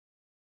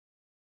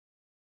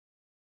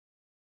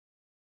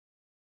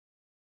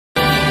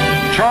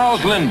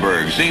Charles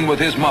Lindbergh, seen with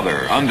his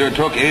mother,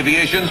 undertook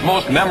aviation's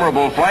most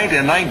memorable flight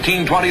in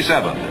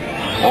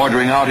 1927.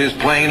 Ordering out his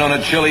plane on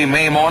a chilly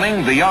May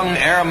morning, the young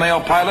airmail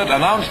pilot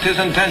announced his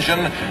intention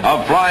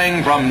of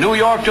flying from New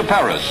York to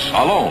Paris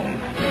alone.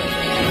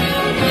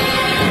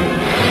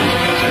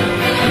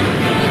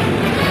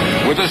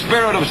 With the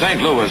Spirit of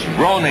St. Louis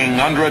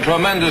groaning under a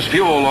tremendous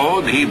fuel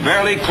load, he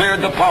barely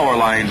cleared the power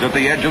lines at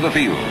the edge of the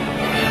field.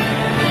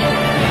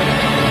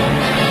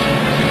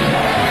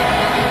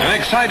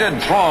 An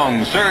excited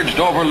throng surged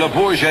over Le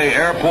Bourget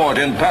Airport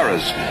in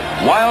Paris,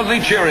 wildly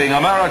cheering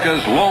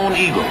America's Lone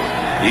Eagle.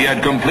 He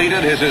had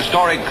completed his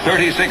historic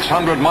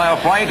 3,600-mile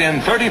flight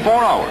in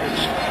 34 hours.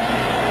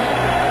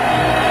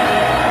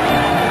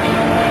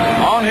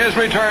 On his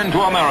return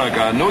to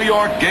America, New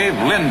York gave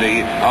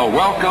Lindy a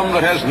welcome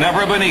that has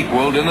never been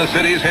equaled in the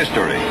city's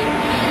history.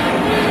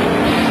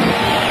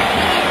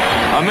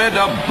 Amid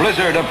a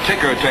blizzard of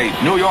ticker tape,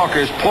 New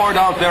Yorkers poured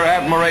out their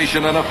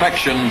admiration and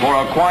affection for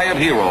a quiet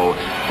hero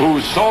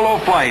whose solo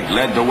flight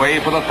led the way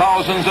for the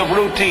thousands of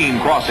routine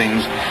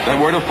crossings that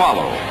were to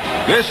follow.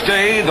 This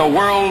day, the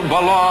world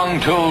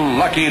belonged to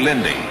Lucky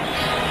Lindy.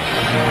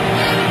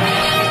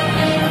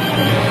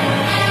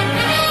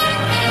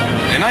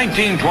 In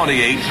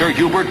 1928, Sir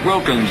Hubert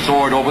Wilkins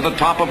soared over the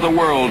top of the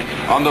world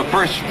on the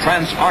first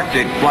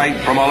trans-Arctic flight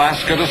from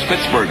Alaska to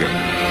Spitsbergen.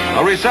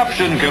 A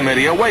reception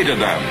committee awaited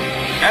them,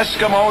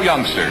 Eskimo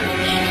youngsters.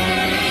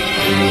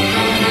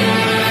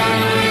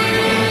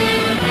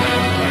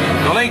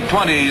 The late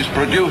 20s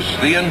produced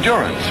the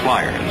Endurance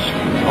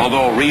Flyers.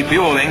 Although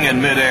refueling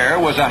in midair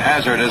was a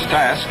hazardous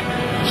task,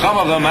 some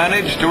of them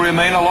managed to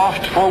remain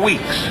aloft for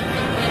weeks.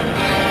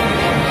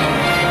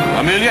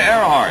 Amelia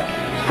Earhart,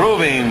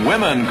 proving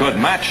women could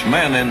match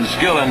men in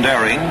skill and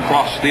daring,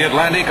 crossed the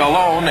Atlantic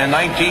alone in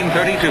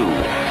 1932.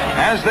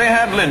 As they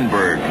had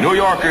Lindbergh, New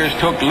Yorkers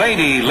took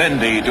Lady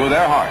Lindy to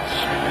their hearts.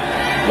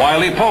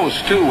 Wiley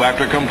Post, too,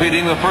 after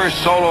completing the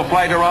first solo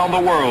flight around the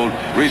world,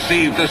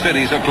 received the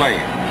city's acclaim.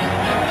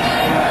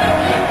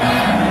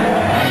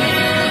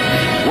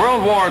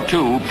 World War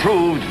II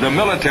proved the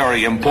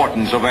military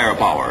importance of air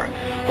power.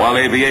 While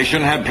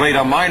aviation had played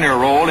a minor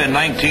role in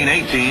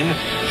 1918,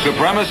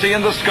 supremacy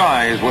in the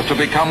skies was to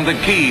become the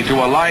key to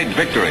Allied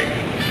victory.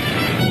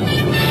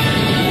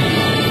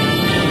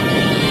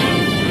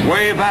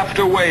 Wave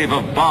after wave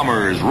of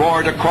bombers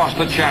roared across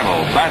the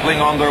channel, battling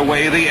on their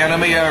way the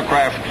enemy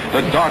aircraft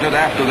that darted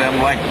after them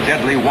like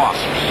deadly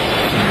wasps.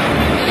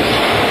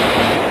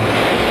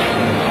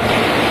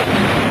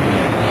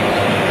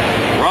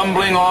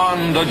 Rumbling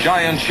on, the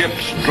giant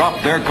ships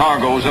dropped their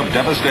cargoes of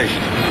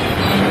devastation.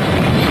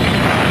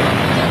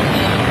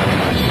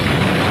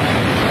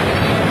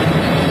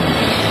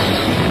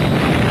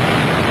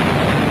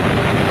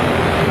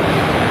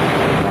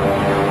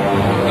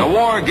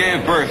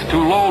 Gave birth to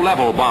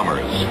low-level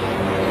bombers.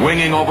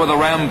 Winging over the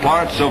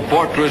ramparts of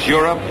Fortress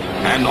Europe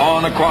and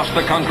on across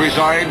the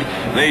countryside,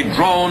 they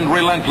droned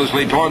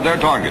relentlessly toward their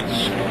targets.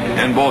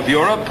 In both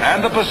Europe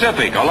and the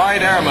Pacific,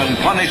 Allied airmen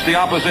punished the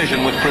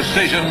opposition with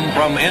precision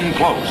from in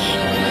close.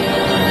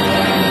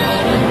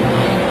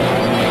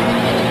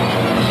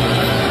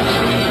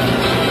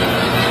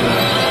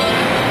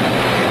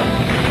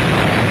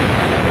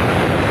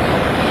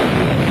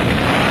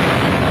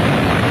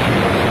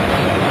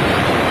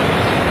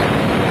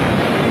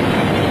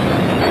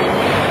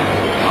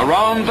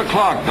 Around the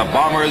clock, the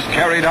bombers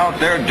carried out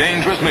their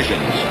dangerous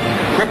missions,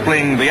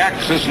 crippling the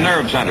Axis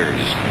nerve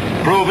centers,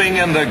 proving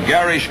in the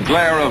garish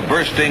glare of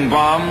bursting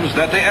bombs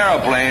that the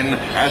airplane,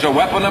 as a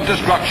weapon of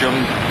destruction,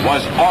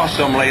 was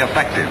awesomely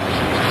effective.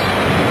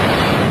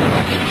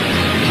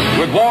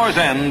 With war's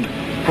end,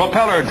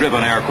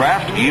 propeller-driven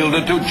aircraft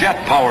yielded to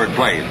jet-powered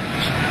planes.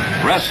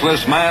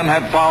 Restless man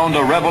had found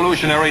a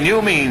revolutionary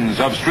new means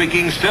of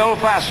streaking still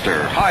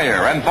faster,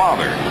 higher, and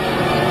farther.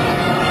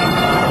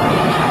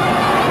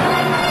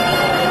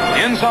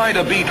 Inside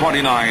a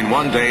B-29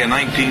 one day in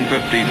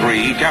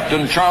 1953,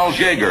 Captain Charles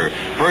Yeager,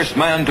 first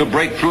man to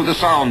break through the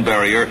sound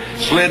barrier,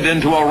 slid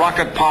into a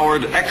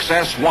rocket-powered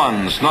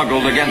XS-1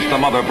 snuggled against the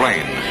mother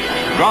plane.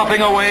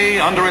 Dropping away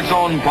under its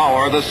own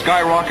power, the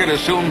skyrocket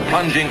is soon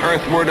plunging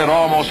earthward at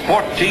almost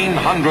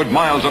 1,400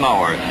 miles an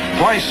hour,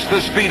 twice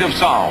the speed of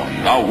sound,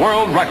 a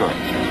world record.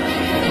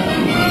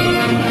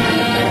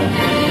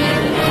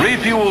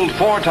 Refueled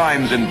 4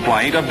 times in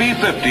flight, a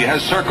B-50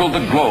 has circled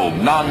the globe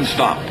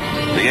non-stop.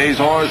 The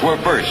Azores were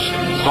first,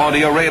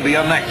 Saudi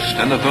Arabia next,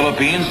 and the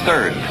Philippines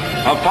third.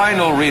 A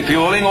final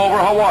refueling over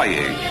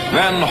Hawaii,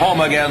 then home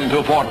again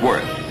to Fort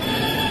Worth.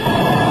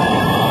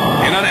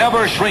 In an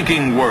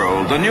ever-shrinking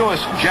world, the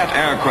newest jet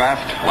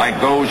aircraft, like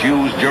those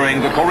used during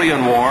the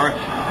Korean War,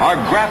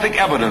 are graphic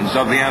evidence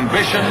of the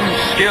ambition,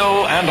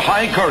 skill, and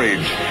high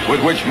courage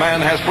with which man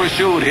has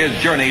pursued his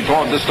journey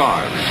toward the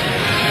stars.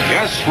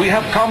 Yes, we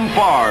have come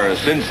far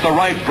since the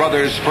Wright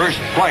brothers' first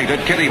flight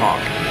at Kitty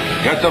Hawk.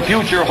 Yet the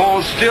future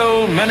holds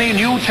still many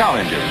new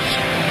challenges.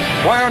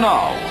 Where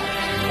now?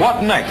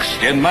 What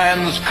next in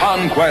man's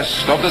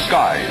conquest of the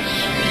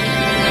skies?